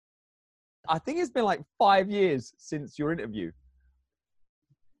I think it's been like 5 years since your interview.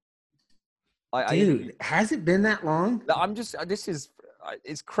 Dude, has it been that long?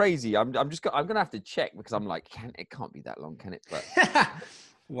 It's crazy. I'm going to have to check because I'm like, it can't be that long, can it? But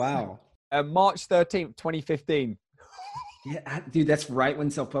wow. March 13th, 2015. Yeah, dude, that's right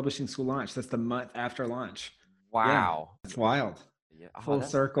when Self-Publishing School launched. That's the month after launch. Wow. Yeah, it's wild. Yeah. Full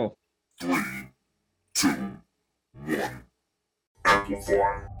circle. 3, 2, 1.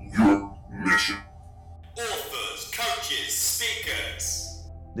 Amplify your mission. Authors, coaches, speakers.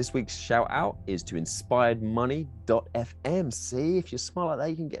 This week's shout out is to inspiredmoney.fm. See, if you're smart like that,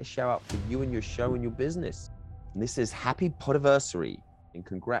 you can get a shout out for you and your show and your business. And this is happy podiversary and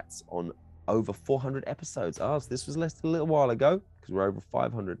congrats on over 400 episodes. So this was less than a little while ago because we're over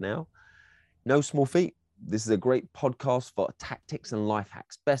 500 now. No small feat. This is a great podcast for tactics and life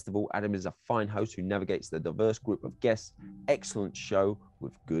hacks. Best of all, Adam is a fine host who navigates the diverse group of guests. Excellent show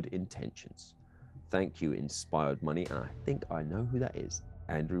with good intentions. Thank you, Inspired Money. And I think I know who that is.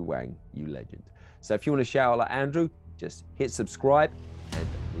 Andrew Wang, you legend. So if you want to shout out like Andrew, just hit subscribe and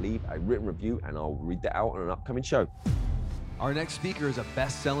leave a written review and I'll read that out on an upcoming show. Our next speaker is a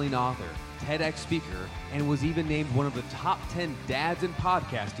best-selling author, TEDx speaker, and was even named one of the top 10 dads in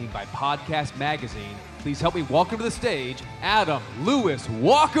podcasting by Podcast Magazine. Please help me welcome to the stage, Adam Lewis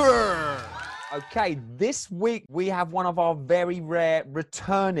Walker. Okay, this week we have one of our very rare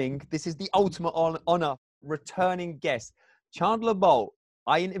returning, this is the ultimate honor, returning guest, Chandler Bolt.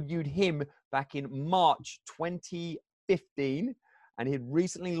 I interviewed him back in March 2015, and he had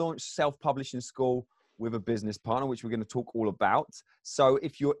recently launched Self-Publishing School with a business partner, which we're going to talk all about. So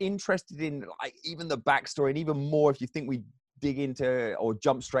if you're interested in like even the backstory and even more, if you think we dig into or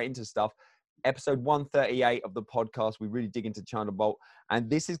jump straight into stuff, episode 138 of the podcast, we really dig into Chandler Bolt. And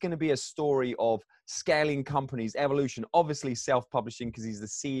this is going to be a story of scaling companies, evolution, obviously self-publishing because he's the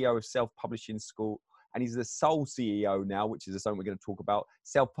CEO of Self-Publishing School. And he's the sole CEO now, which is something we're going to talk about.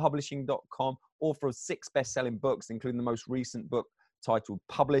 Selfpublishing.com, author of 6 best-selling books, including the most recent book titled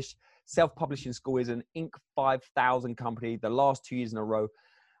Publish. Self-Publishing School is an Inc. 5000 company, the last 2 years in a row,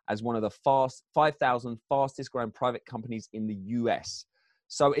 as one of the 5,000 fastest growing private companies in the US.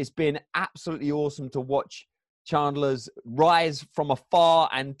 So it's been absolutely awesome to watch Chandler's rise from afar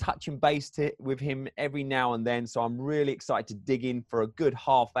and touching base with him every now and then. So I'm really excited to dig in for a good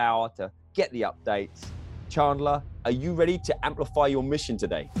half hour to get the updates. Chandler, are you ready to amplify your mission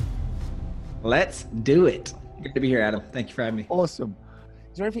today? Let's do it. Good to be here, Adam. Thank you for having me. Awesome.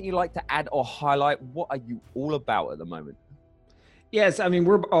 Is there anything you'd like to add or highlight? What are you all about at the moment? Yes, I mean,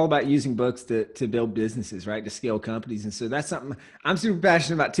 we're all about using books to build businesses, right? To scale companies. And so that's something I'm super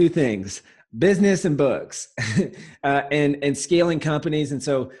passionate about. 2 things, business and books and scaling companies. And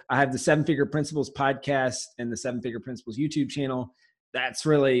so I have the 7-Figure Principles podcast and the 7-Figure Principles YouTube channel. That's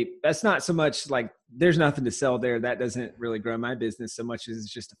not so much like there's nothing to sell there. That doesn't really grow my business so much as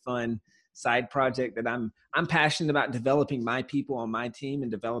it's just a fun side project that I'm passionate about developing my people on my team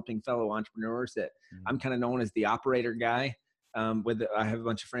and developing fellow entrepreneurs that I'm kind of known as the operator guy. I have a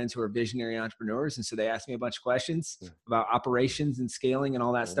bunch of friends who are visionary entrepreneurs. And so they ask me a bunch of questions about operations and scaling and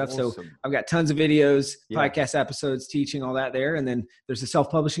all that stuff. So I've got tons of videos, podcast episodes, teaching all that there. And then there's a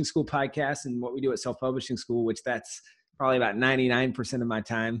Self-Publishing School podcast and what we do at Self-Publishing School, which that's probably about 99% of my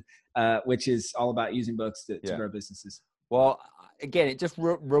time, which is all about using books to grow businesses. Well, again, it just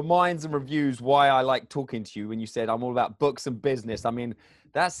reminds and reviews why I like talking to you when you said I'm all about books and business. I mean,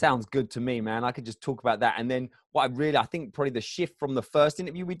 that sounds good to me, man. I could just talk about that. And then I think probably the shift from the first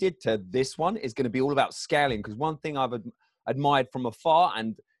interview we did to this one is going to be all about scaling. Because one thing I've admired from afar,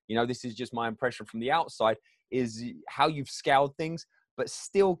 and, you know, this is just my impression from the outside, is how you've scaled things, but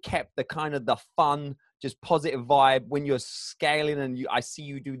still kept the kind of the fun, just positive vibe when you're scaling. And I see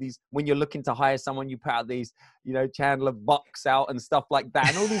you do these, when you're looking to hire someone, you put out these, you know, Chandler Bucks out and stuff like that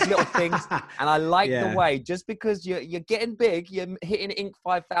and all these little things. And I like the way, just because you're getting big, you're hitting Inc.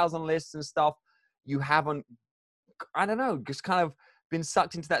 5000 lists and stuff, you haven't, I don't know, just kind of been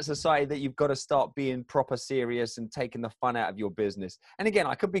sucked into that society that you've got to start being proper serious and taking the fun out of your business. And again,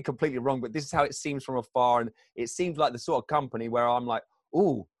 I could be completely wrong, but this is how it seems from afar. And it seems like the sort of company where I'm like,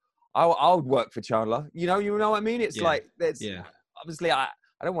 ooh, I would work for Chandler. You know what I mean? It's like, obviously I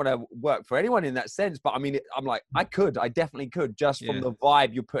don't want to work for anyone in that sense, but I mean, I'm like, I definitely could just from the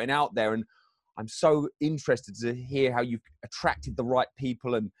vibe you're putting out there. And I'm so interested to hear how you've attracted the right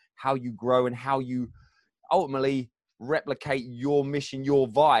people and how you grow and how you ultimately replicate your mission, your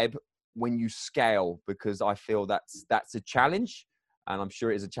vibe when you scale, because I feel that's a challenge, and I'm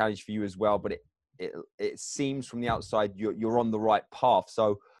sure it is a challenge for you as well, but it seems from the outside you're on the right path.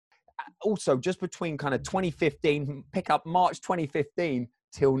 So also just between kind of 2015, pick up March 2015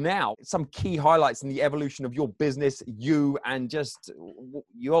 till now. Some key highlights in the evolution of your business, you, and just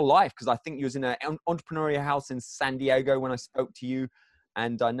your life. Because I think you was in an entrepreneurial house in San Diego when I spoke to you.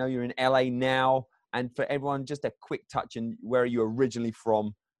 And I know you're in LA now. And for everyone, just a quick touch on where are you originally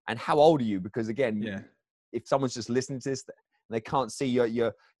from and how old are you? Because again, if someone's just listening to this, they can't see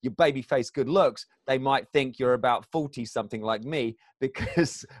your baby face good looks, they might think you're about 40 something like me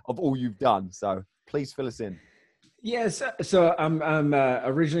because of all you've done. So please fill us in. Yes. So I'm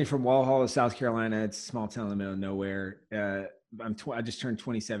originally from Walhalla, South Carolina. It's a small town in the middle of nowhere. I just turned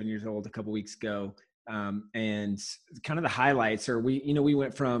 27 years old a couple weeks ago. And kind of the highlights are we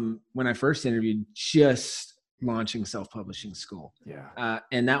went from when I first interviewed just launching self-publishing school. Yeah.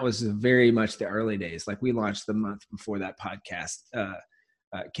 And that was very much the early days. Like we launched the month before that podcast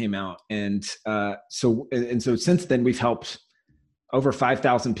came out. And so since then we've helped over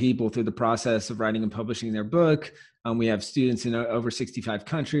 5,000 people through the process of writing and publishing their book. We have students in over 65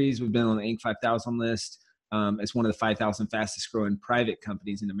 countries. We've been on the Inc. 5000 list. It's one of the 5,000 fastest growing private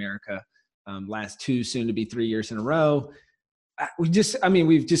companies in America. Last 2, soon to be 3 years in a row. We've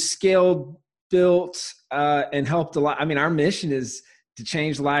just scaled, built, and helped a lot. I mean, our mission is to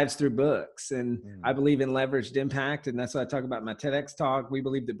change lives through books. And I believe in leveraged impact. And that's what I talk about in my TEDx talk. We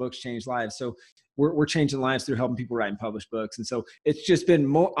believe that books change lives. So we're changing lives through helping people write and publish books. And so it's just been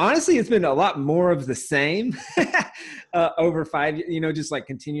more, honestly, it's been a lot more of the same over 5 years, just like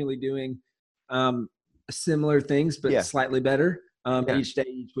continually doing similar things, but slightly better. Each day,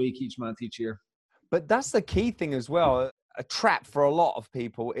 each week, each month, each year. But that's the key thing as well. A trap for a lot of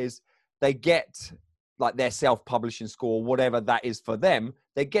people is they get like their self-publishing school, whatever that is for them,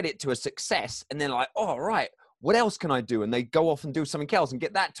 they get it to a success and then like, oh, right, what else can I do? And they go off and do something else and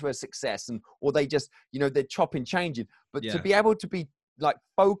get that to a success. Or they just, they're chopping, changing. But to be able to be like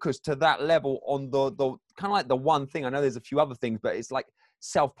focused to that level on the kind of like the one thing, I know there's a few other things, but it's like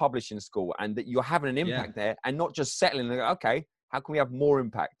self-publishing school and that you're having an impact there and not just settling and go, okay, how can we have more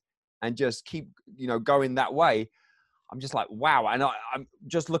impact and just keep, going that way? I'm just like, wow. And I'm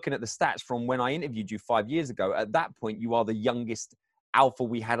just looking at the stats from when I interviewed you 5 years ago. At that point, you are the youngest alpha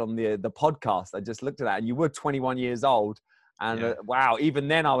we had on the podcast. I just looked at that and you were 21 years old. And wow, even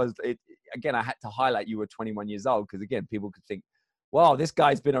then I had to highlight you were 21 years old because again, people could think, wow, this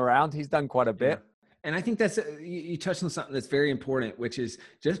guy's been around. He's done quite a bit. Yeah. And I think that's, you touched on something that's very important, which is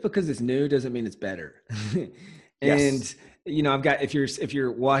just because it's new doesn't mean it's better. And I've got, if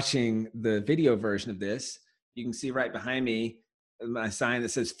you're watching the video version of this, you can see right behind me my sign that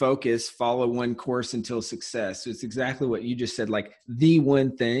says focus, follow one course until success. So it's exactly what you just said, like The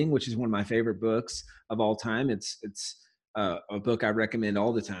One Thing, which is one of my favorite books of all time. It's a book I recommend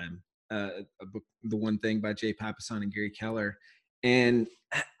all the time. A book, The One Thing by Jay Papasan and Gary Keller. And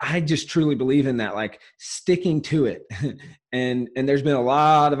I just truly believe in that, like sticking to it. And there's been a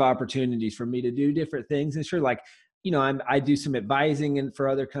lot of opportunities for me to do different things. And sure, like, I do some advising for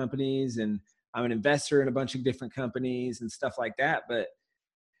other companies and I'm an investor in a bunch of different companies and stuff like that. But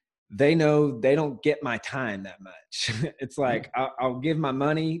they know they don't get my time that much. It's like, I'll give my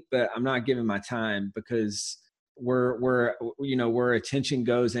money, but I'm not giving my time because where attention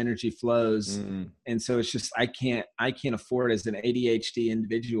goes, energy flows. And so it's just, I can't afford as an ADHD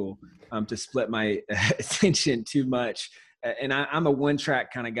individual to split my attention too much. And I'm a one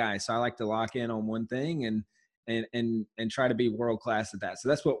track kind of guy. So I like to lock in on one thing and try to be world-class at that. So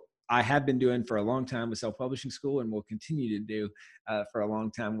that's what I have been doing for a long time with self-publishing school and will continue to do for a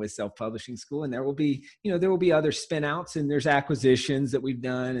long time with self-publishing school. And there will be other spin outs and there's acquisitions that we've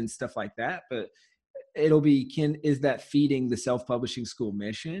done and stuff like that, but it'll be, is that feeding the self-publishing school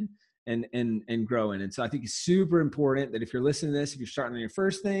mission and growing? And so I think it's super important that if you're listening to this, if you're starting on your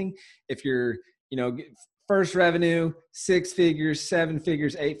first thing, if you're, first revenue, 6 figures, 7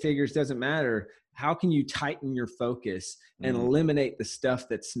 figures, 8 figures, doesn't matter. How can you tighten your focus and eliminate the stuff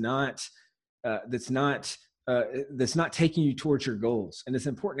that's not taking you towards your goals? And it's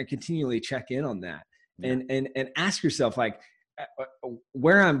important to continually check in on that and ask yourself, like,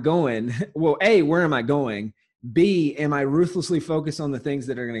 where I'm going. Well, A, where am I going? B, am I ruthlessly focused on the things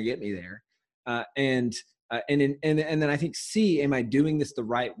that are going to get me there? And then I think C, am I doing this the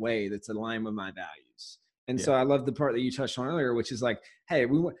right way that's aligned with my values? And so I love the part that you touched on earlier, which is like, hey,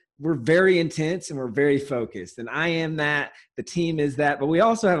 we're very intense and we're very focused. And I am that, the team is that, but we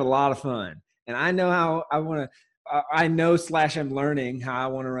also have a lot of fun. And I know how I want to, I'm learning how I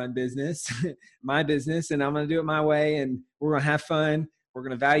want to run business, my business, and I'm going to do it my way. And we're going to have fun. We're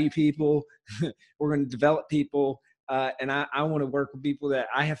going to value people. We're going to develop people. And I want to work with people that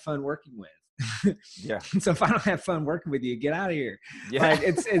I have fun working with. So if I don't have fun working with you, get out of here. Like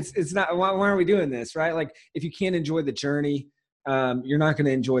it's not, why are we doing this? Right? Like if you can't enjoy the journey, you're not going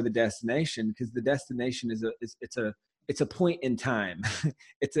to enjoy the destination, because the destination it's a point in time.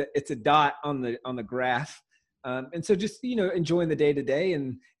 it's a dot on the graph. And so just, enjoying the day to day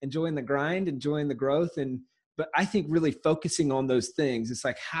and enjoying the grind, enjoying the growth. But I think really focusing on those things, it's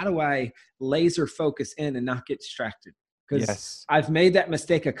like, how do I laser focus in and not get distracted? Because I've made that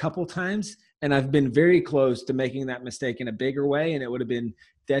mistake a couple times, and I've been very close to making that mistake in a bigger way. And it would have been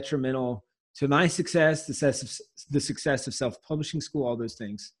detrimental to my success, the success of self-publishing school, all those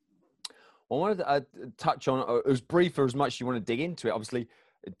things. Well, I wanted to touch on, as brief or as much as you want to dig into it. Obviously,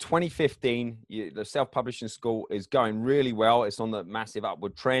 2015, the self-publishing school is going really well. It's on the massive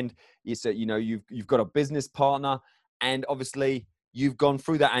upward trend. It's you've got a business partner, and obviously you've gone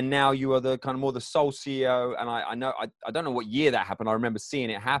through that, and now you are the kind of more the sole CEO. And I don't know what year that happened. I remember seeing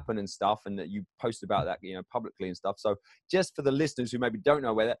it happen and stuff, and that you posted about that, publicly and stuff. So just for the listeners who maybe don't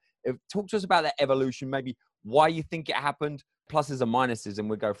know talk to us about that evolution, maybe why you think it happened, pluses and minuses, and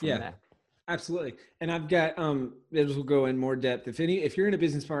we'll go from there. Absolutely. And I've got, this will go in more depth. If you're in a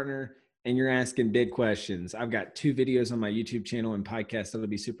business partner and you're asking big questions, I've got 2 videos on my YouTube channel and podcast that'll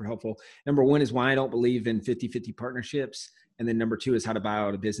be super helpful. Number 1 is why I don't believe in 50-50 partnerships. And then number 2 is how to buy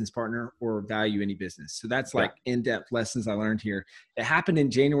out a business partner or value any business. So that's like in-depth lessons I learned here. It happened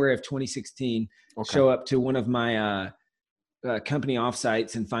in January of 2016. Show up to one of my company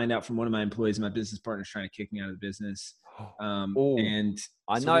offsites and find out from one of my employees, my business partner's trying to kick me out of the business. And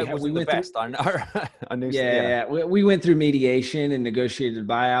I know it wasn't the best. I know. I knew. Yeah. We went through mediation and negotiated a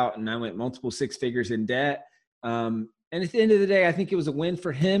buyout, and I went multiple 6 figures in debt. And at the end of the day, I think it was a win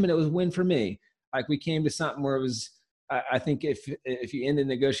for him and it was a win for me. Like, we came to something where it was, I think if you end a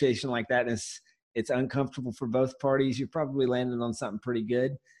negotiation like that and it's uncomfortable for both parties, you probably landed on something pretty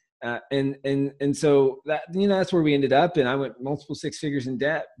good. And so that, that's where we ended up. And I went multiple 6 figures in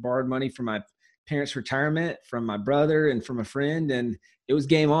debt, borrowed money from my parents' retirement, from my brother, and from a friend, and it was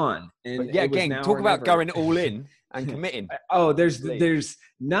game on. And talk about going all in and committing. There's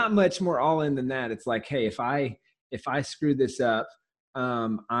not much more all in than that. It's like, hey, if I screw this up,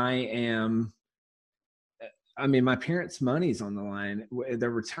 my parents' money's on the line, their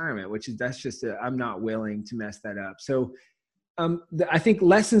retirement, I'm not willing to mess that up. So I think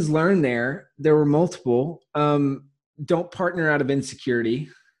lessons learned there were multiple. Don't partner out of insecurity.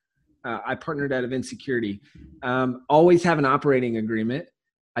 I partnered out of insecurity. Always have an operating agreement.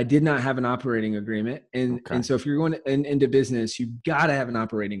 I did not have an operating agreement. And so if you're going into business, you've got to have an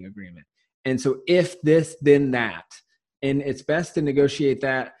operating agreement. And so if this, then that, and it's best to negotiate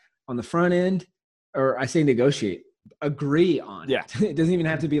that on the front end, or I say negotiate, agree on it. It doesn't even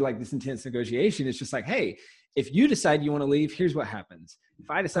have to be like this intense negotiation. It's just like, hey, if you decide you want to leave, here's what happens.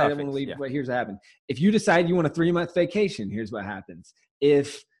 If I decide I want to leave, here's what happens. If you decide you want a 3-month vacation, here's what happens.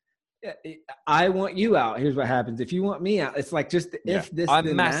 If I want you out, here's what happens. If you want me out, it's like just if this. I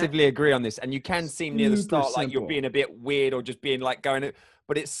massively agree on this. And you can seem near the start like you're being a bit weird or just being like going,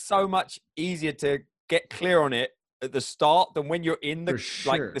 but it's so much easier to get clear on it at the start than when you're in the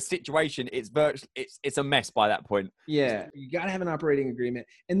the situation. It's a mess by that point. Yeah, you got to have an operating agreement.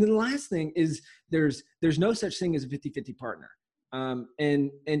 And then the last thing is there's no such thing as a 50-50 partner.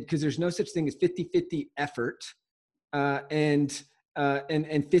 And because there's no such thing as 50-50 effort and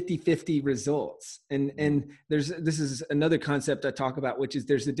 50-50 results. And this is another concept I talk about, which is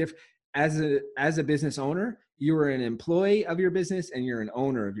there's a difference. As a business owner, you are an employee of your business and you're an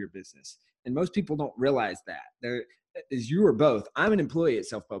owner of your business. And most people don't realize that. There is, you are both. I'm an employee at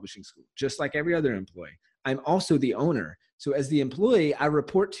Self Publishing School, just like every other employee. I'm also the owner. So as the employee, I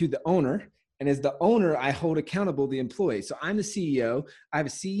report to the owner. And as the owner, I hold accountable the employee. So I'm the CEO. I have a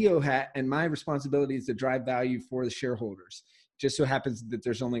CEO hat, and my responsibility is to drive value for the shareholders. Just so happens that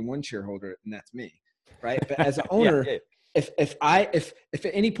there's only one shareholder, and that's me, right? But as an owner, if at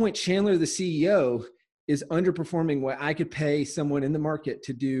any point Chandler, the CEO, is underperforming what I could pay someone in the market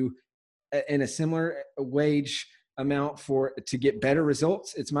to do in a similar wage amount to get better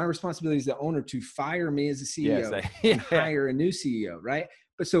results, it's my responsibility as the owner to fire me as a CEO and hire a new CEO, right?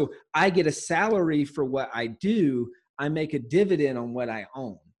 But so I get a salary for what I do. I make a dividend on what I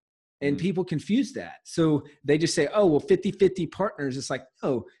own. And people confuse that. So they just say, oh, well, 50-50 partners. It's like,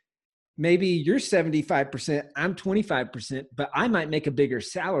 oh, maybe you're 75%, I'm 25%, but I might make a bigger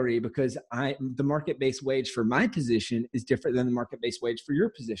salary because the market-based wage for my position is different than the market-based wage for your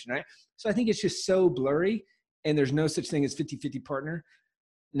position, right? So I think it's just so blurry, and there's no such thing as 50-50 partner.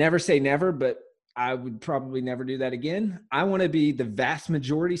 Never say never, but I would probably never do that again. I want to be the vast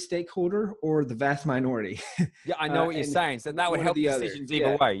majority stakeholder or the vast minority. Yeah, I know what you're saying. So that would help decisions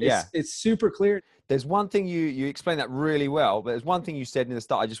either way. Yeah. It's super clear. There's one thing you explained that really well, but there's one thing you said in the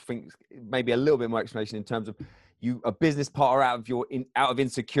start, I just think maybe a little bit more explanation in terms of, a business partner out of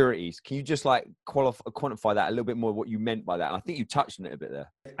insecurities. Can you just like quantify that a little bit more, what you meant by that? And I think you touched on it a bit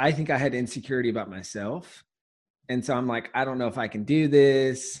there. I think I had insecurity about myself. And so I'm like, I don't know if I can do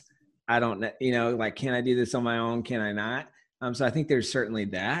this. I don't know, like, can I do this on my own? Can I not? So I think there's certainly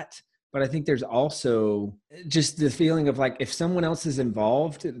that. But I think there's also just the feeling of like, if someone else is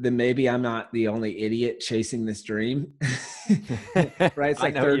involved, then maybe I'm not the only idiot chasing this dream. Right? It's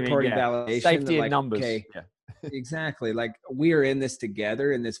like third-party validation. Safety in like, numbers. Okay, exactly. Like, we are in this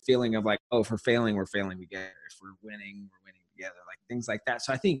together, and this feeling of like, oh, if we're failing together. If we're winning together. Like things like that.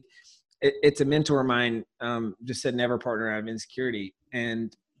 So I think it's a mentor of mine just said, never partner out of insecurity.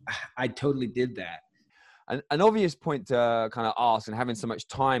 And I totally did that. An obvious point to kind of ask, and having so much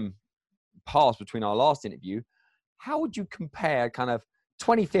time passed between our last interview, how would you compare kind of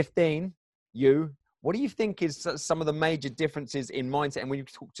 2015 what do you think is some of the major differences in mindset? And when you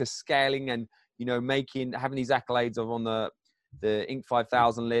talk to scaling and having these accolades on the Inc.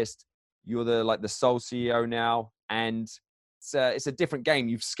 5000 list, you're the sole CEO now, and it's a different game.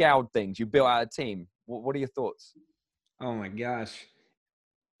 You've scaled things, you built out a team. What are your thoughts? Oh my gosh.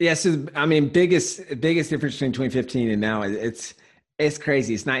 Yeah, so I mean, biggest difference between 2015 and now, it's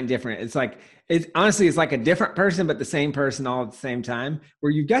crazy. It's night and different. It's like, honestly, it's like a different person, but the same person all at the same time,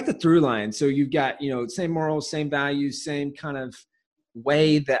 where you've got the through line. So you've got, same morals, same values, same kind of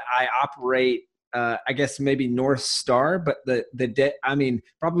way that I operate, I guess maybe North Star, but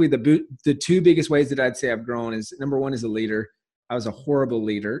probably the two biggest ways that I'd say I've grown is, number one, as a leader. I was a horrible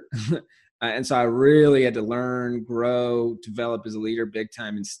leader. And so I really had to learn, grow, develop as a leader big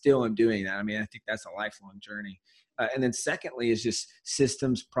time, and still am doing that. I mean, I think that's a lifelong journey. And then secondly is just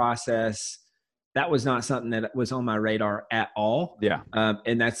systems, process. That was not something that was on my radar at all. Yeah.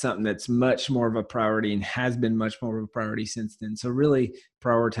 And that's something that's much more of a priority and has been much more of a priority since then. So really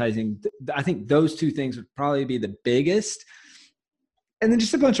prioritizing, I think those two things would probably be the biggest. And then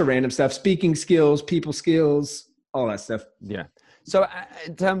just a bunch of random stuff, speaking skills, people skills, all that stuff. Yeah. So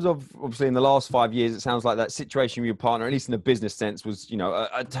in terms of, obviously, in the last 5 years, it sounds like that situation with your partner, at least in a business sense, was,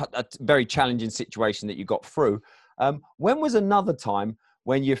 a very challenging situation that you got through. When was another time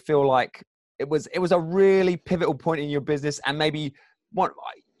when you feel like it was a really pivotal point in your business, and maybe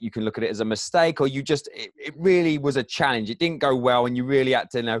you can look at it as a mistake, or it really was a challenge. It didn't go well, and you really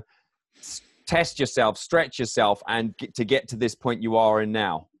had to, test yourself, stretch yourself, and get to this point you are in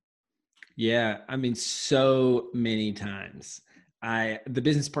now? Yeah. I mean, so many times. The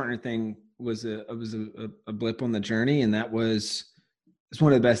business partner thing was a blip on the journey. And it's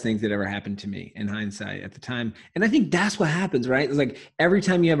one of the best things that ever happened to me in hindsight at the time. And I think that's what happens, right? It's like every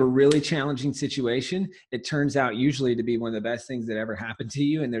time you have a really challenging situation, it turns out usually to be one of the best things that ever happened to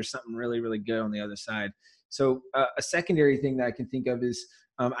you. And there's something really, really good on the other side. So a secondary thing that I can think of is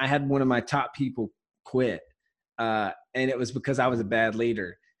I had one of my top people quit. And it was because I was a bad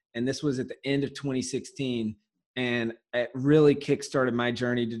leader. And this was at the end of 2016. And it really kickstarted my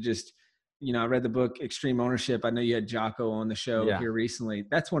journey to just, I read the book Extreme Ownership. I know you had Jocko on the show here recently.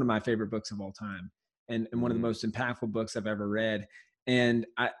 That's one of my favorite books of all time, and one of the most impactful books I've ever read. And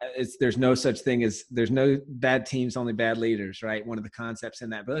there's no such thing as, there's no bad teams, only bad leaders, right? One of the concepts in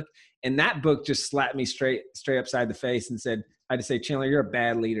that book. And that book just slapped me straight upside the face and said, I just say, Chandler, you're a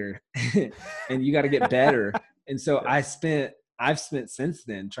bad leader and you got to get better. And so I've spent since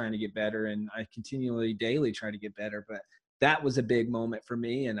then trying to get better, and I continually daily try to get better. But that was a big moment for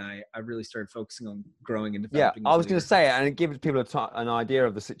me, and I really started focusing on growing and developing. Yeah, I was going to say, and give people an idea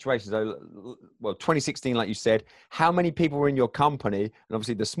of the situation. So, 2016, like you said, how many people were in your company? And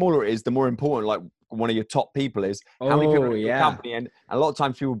obviously, the smaller it is, the more important, like, one of your top people is. How many people are in your company? And a lot of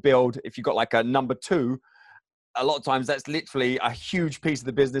times people build, if you've got like a number two, a lot of times that's literally a huge piece of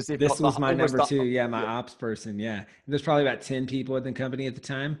the business. This was my number two. Yeah. My ops person. Yeah. There's probably about 10 people at the company at the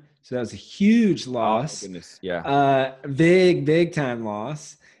time. So that was a huge loss. Oh, goodness. Yeah. Big time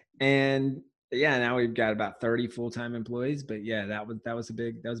loss. And yeah, now we've got about 30 full-time employees, but yeah, that was a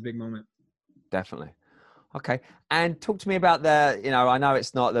big moment. Definitely. Okay. And talk to me about I know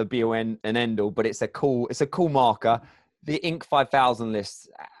it's not the be all and end all, but it's a cool marker. The Inc. 5000 list,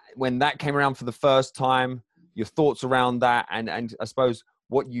 when that came around for the first time, your thoughts around that, and I suppose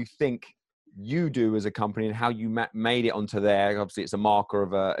what you think you do as a company and how you made it onto there. Obviously, it's a marker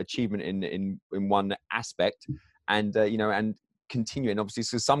of achievement in one aspect, and and continuing. Obviously,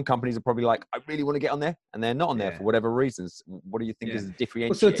 so some companies are probably like, I really want to get on there, and they're not on there for whatever reasons. What do you think is the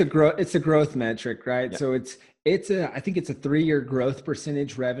differentiator? So it's a growth metric, right? Yeah. So I think it's a 3-year growth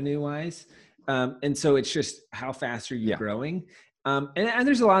percentage revenue wise, and so it's just how fast are you growing. And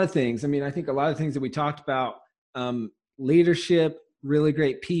there's a lot of things. I mean, I think a lot of things that we talked about, leadership, really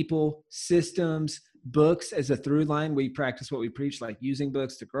great people, systems, books as a through line. We practice what we preach, like using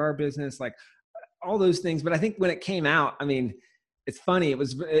books to grow our business, like all those things. But I think when it came out, I mean, it's funny.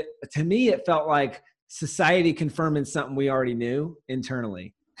 To me, it felt like society confirming something we already knew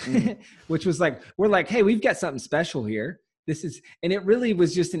internally, which was like, we're like, hey, we've got something special here. And it really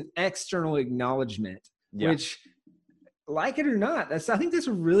was just an external acknowledgement, which, like it or not, I think that's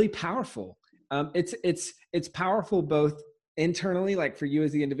really powerful. It's powerful both internally, like for you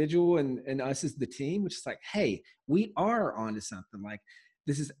as the individual and us as the team, which is like, hey, we are onto something. Like,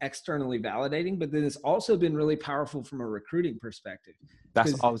 this is externally validating, but then it's also been really powerful from a recruiting perspective.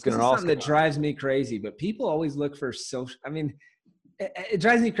 That's what I was going to ask. Something that drives me crazy, but people always look for social. I mean, it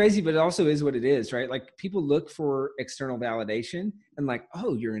drives me crazy, but it also is what it is, right? Like, people look for external validation and like,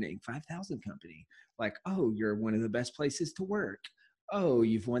 oh, you're an Inc. 5000 company. Like, oh, you're one of the best places to work. Oh,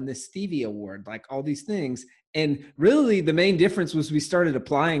 you've won the Stevie Award, like all these things. And really the main difference was we started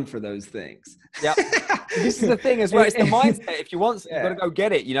applying for those things. Yeah. This is the thing as well. It's the mindset. If you want, you've got to go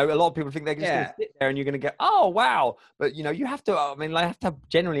get it. You know, a lot of people think they're just going to sit there and you're going to get, oh, wow. But, you know, you have to, I mean, like,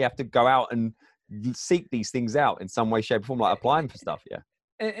 generally have to go out and seek these things out in some way, shape, or form, like applying for stuff. Yeah.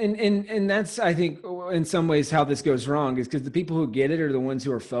 And that's, I think, in some ways how this goes wrong is because the people who get it are the ones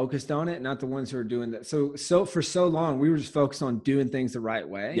who are focused on it, not the ones who are doing that. So for so long, we were just focused on doing things the right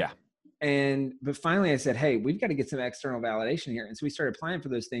way. Yeah. But finally I said, hey, we've got to get some external validation here. And so we started applying for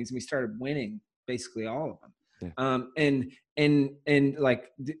those things and we started winning basically all of them. Yeah. And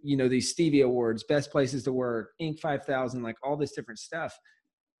like, you know, these Stevie Awards, best places to work, Inc. 5000, like all this different stuff.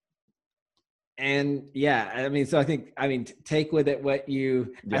 And yeah, I mean, so take with it what I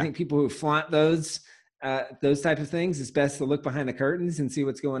think people who flaunt those type of things, it's best to look behind the curtains and see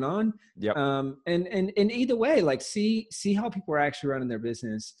what's going on. Yep. And either way, like see how people are actually running their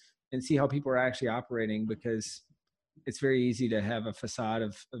business and see how people are actually operating, because it's very easy to have a facade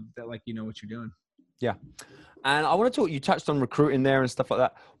of that, like, you know what you're doing. Yeah. And I want to talk, you touched on recruiting there and stuff like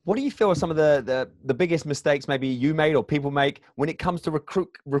that. What do you feel are some of the biggest mistakes maybe you made or people make when it comes to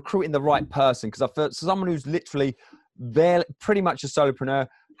recruiting the right person? Because I feel someone who's literally pretty much a solopreneur,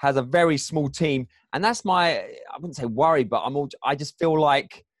 has a very small team. And that's I wouldn't say worry, but I just feel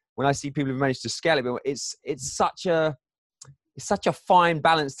like when I see people who've managed to scale it, it's such a fine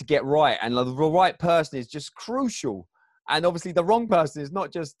balance to get right. And the right person is just crucial. And obviously the wrong person is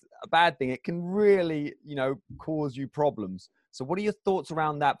not just a bad thing. It can really, you know, cause you problems. So what are your thoughts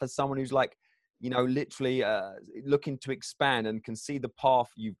around that for someone who's like, you know, literally looking to expand and can see the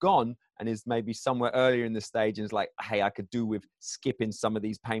path you've gone and is maybe somewhere earlier in the stage and is like, hey, I could do with skipping some of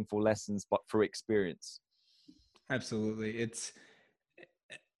these painful lessons, but for experience? Absolutely.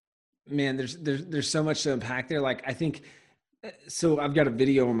 There's so much to unpack there. Like, I think, so I've got a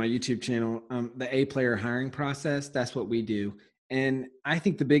video on my YouTube channel, the A-player hiring process. That's what we do. And I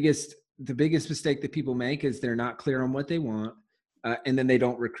think the biggest mistake that people make is they're not clear on what they want. And then they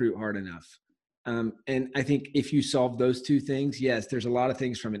don't recruit hard enough. And I think if you solve those two things, yes, there's a lot of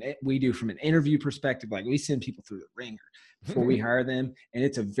things we do from an interview perspective. Like, we send people through the ringer before we hire them. And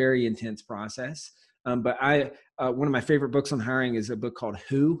it's a very intense process. But one of my favorite books on hiring is a book called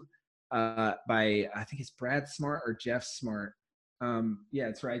Who, by, I think it's Brad Smart or Jeff Smart. Yeah,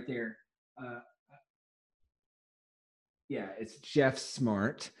 it's right there. Yeah, it's Jeff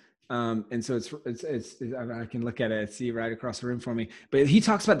Smart. And so it's I can look at it, see right across the room for me. But he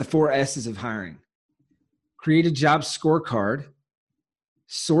talks about the 4 S's of hiring: create a job scorecard,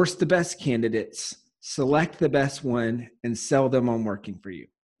 source the best candidates, select the best one, and sell them on working for you.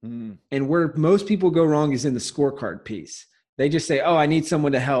 Mm. And where most people go wrong is in the scorecard piece. They just say, oh, I need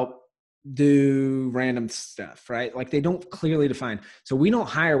someone to help do random stuff, right? Like, they don't clearly define. So we don't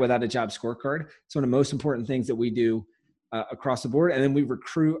hire without a job scorecard. It's one of the most important things that we do across the board. And then we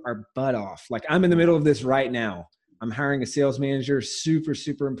recruit our butt off. Like, I'm in the middle of this right now. I'm hiring a sales manager, super,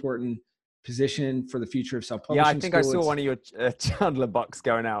 super important position for the future of self-publishing. Yeah, I think I saw one of your Chandler bucks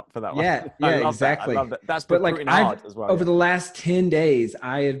going out for that one. Yeah, exactly. I love that. That's recruiting hard as well. Over the last 10 days,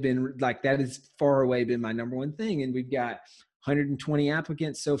 I have been like, that has far away been my number one thing. And we've got 120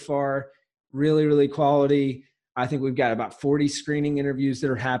 applicants so far, really, really quality. I think we've got about 40 screening interviews that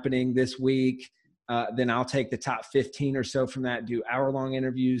are happening this week. Then I'll take the top 15 or so from that, do hour-long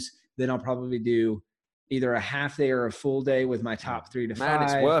interviews. Then I'll probably do either a half day or a full day with my top 3 to 5. Man,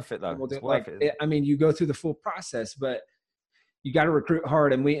 it's worth it though. It's worth it. I mean, you go through the full process, but you got to recruit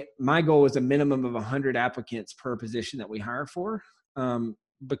hard. And my goal is a minimum of 100 applicants per position that we hire for,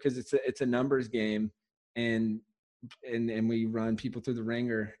 because it's a numbers game. And and we run people through the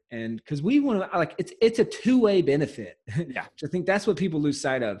ringer, and because we want to, like, it's a two-way benefit. Yeah. I think that's what people lose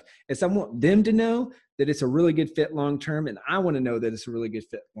sight of. Is I want them to know that it's a really good fit long-term, and I want to know that it's a really good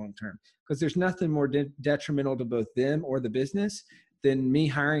fit long-term, because there's nothing more detrimental to both them or the business than me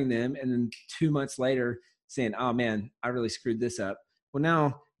hiring them and then 2 months later saying, oh man, I really screwed this up. Well,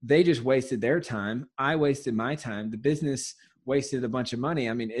 now they just wasted their time. I wasted my time. The business wasted a bunch of money.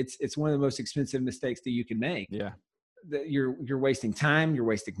 I mean, it's one of the most expensive mistakes that you can make. Yeah. You're wasting time, you're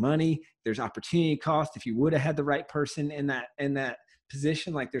wasting money. There's opportunity cost. If you would have had the right person in that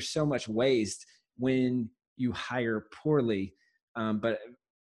position, like, there's so much waste when you hire poorly. But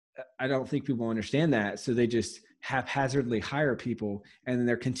I don't think people understand that. So they just haphazardly hire people, and then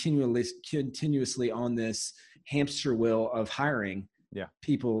they're continuously on this hamster wheel of hiring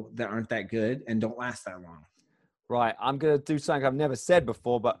people that aren't that good and don't last that long. Right. I'm going to do something I've never said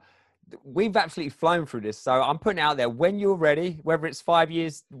before, but we've absolutely flown through this. So I'm putting it out there, when you're ready, whether it's 5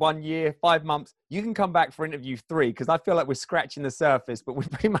 years, 1 year, 5 months, you can come back for interview 3, because I feel like we're scratching the surface, but we've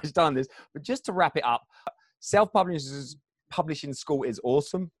pretty much done this. But just to wrap it up, Self-Publishing School is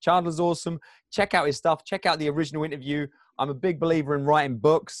awesome. Chandler's awesome. Check out his stuff. Check out the original interview. I'm a big believer in writing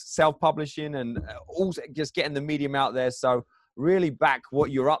books, self-publishing, and also just getting the medium out there. So really back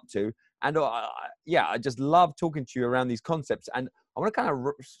what you're up to. And I just love talking to you around these concepts. And I want to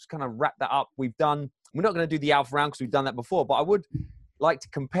kind of wrap that up. We're not going to do the alpha round because we've done that before, but I would like to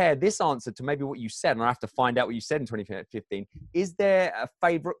compare this answer to maybe what you said, and I have to find out what you said in 2015. Is there a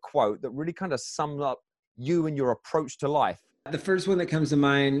favorite quote that really kind of sums up you and your approach to life? The first one that comes to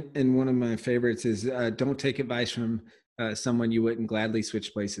mind, and one of my favorites, is don't take advice from someone you wouldn't gladly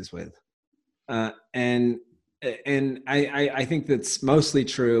switch places with. And I think that's mostly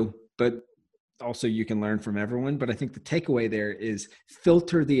true, but also you can learn from everyone. But I think the takeaway there is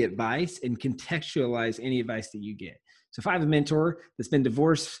filter the advice and contextualize any advice that you get. So if I have a mentor that's been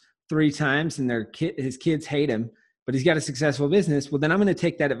divorced 3 times and his kids hate him, but he's got a successful business, well, then I'm going to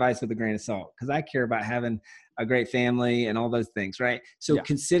take that advice with a grain of salt, because I care about having a great family and all those things, right? So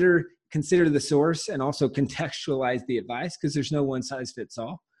consider the source, and also contextualize the advice, because there's no one size fits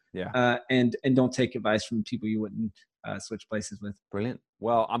all. Yeah. And don't take advice from people you wouldn't switch places with. Brilliant.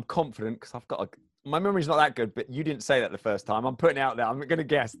 Well, I'm confident, because my memory's not that good, but you didn't say that the first time. I'm putting it out there. I'm going to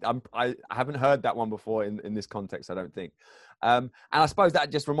guess. I haven't heard that one before in this context, I don't think. And I suppose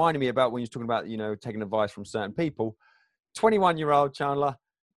that just reminded me about when you're talking about, taking advice from certain people. 21-year-old Chandler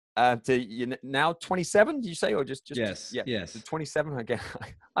to now 27, did you say? Or just yes. Yeah. Yes. So 27 again.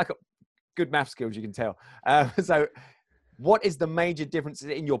 I got good math skills, you can tell. So what is the major differences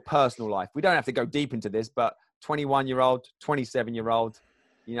in your personal life? We don't have to go deep into this, but 21-year-old, 27-year-old,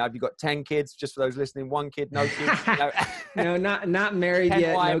 have you got 10 kids? Just for those listening, 1 kid, no kids? No, not married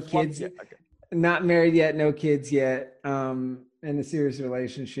yet, wives, no kids. Okay. Not married yet, no kids yet. In a serious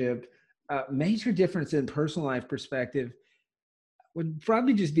relationship. Major difference in personal life perspective would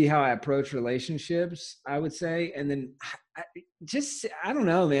probably just be how I approach relationships, I would say. And then I don't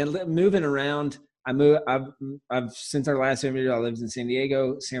know, man, moving around. I've since our last interview, I lived in San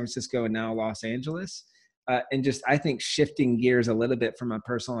Diego, San Francisco, and now Los Angeles. And just, I think, shifting gears a little bit from my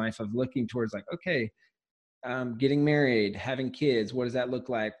personal life of looking towards, like, okay, getting married, having kids, what does that look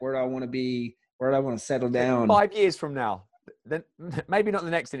like? Where do I want to be? Where do I want to settle down? 5 years from now, then maybe not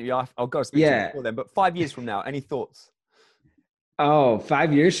the next interview. I'll go speak to you before then, but 5 years from now, any thoughts? Oh,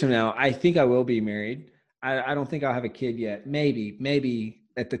 5 years from now, I think I will be married. I don't think I'll have a kid yet. Maybe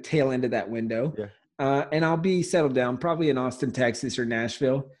at the tail end of that window. Yeah. And I'll be settled down, probably in Austin, Texas, or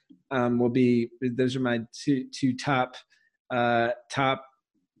Nashville. Those are my two top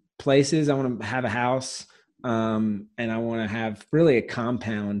places. I want to have a house, and I want to have really a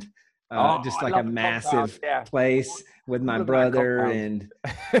compound, just like a massive place with my brother and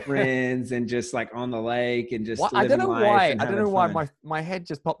friends, and just like on the lake, and just I don't know why. I don't know why my head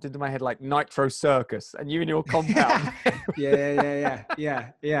just popped into my head like Nitro Circus, and you in your compound. Yeah,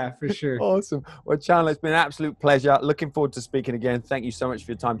 for sure. Awesome. Well, Chandler, it's been an absolute pleasure. Looking forward to speaking again. Thank you so much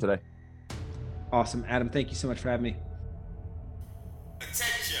for your time today. Awesome. Adam, thank you so much for having me.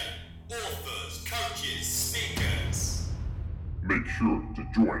 Attention, authors, coaches, speakers. Make sure to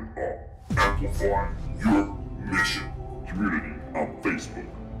join our Amplify Your Mission community on Facebook.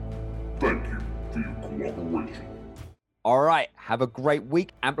 Thank you for your cooperation. All right. Have a great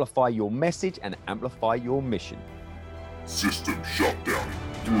week. Amplify your message and amplify your mission. System shutdown.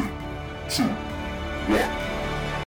 3, 2, 1.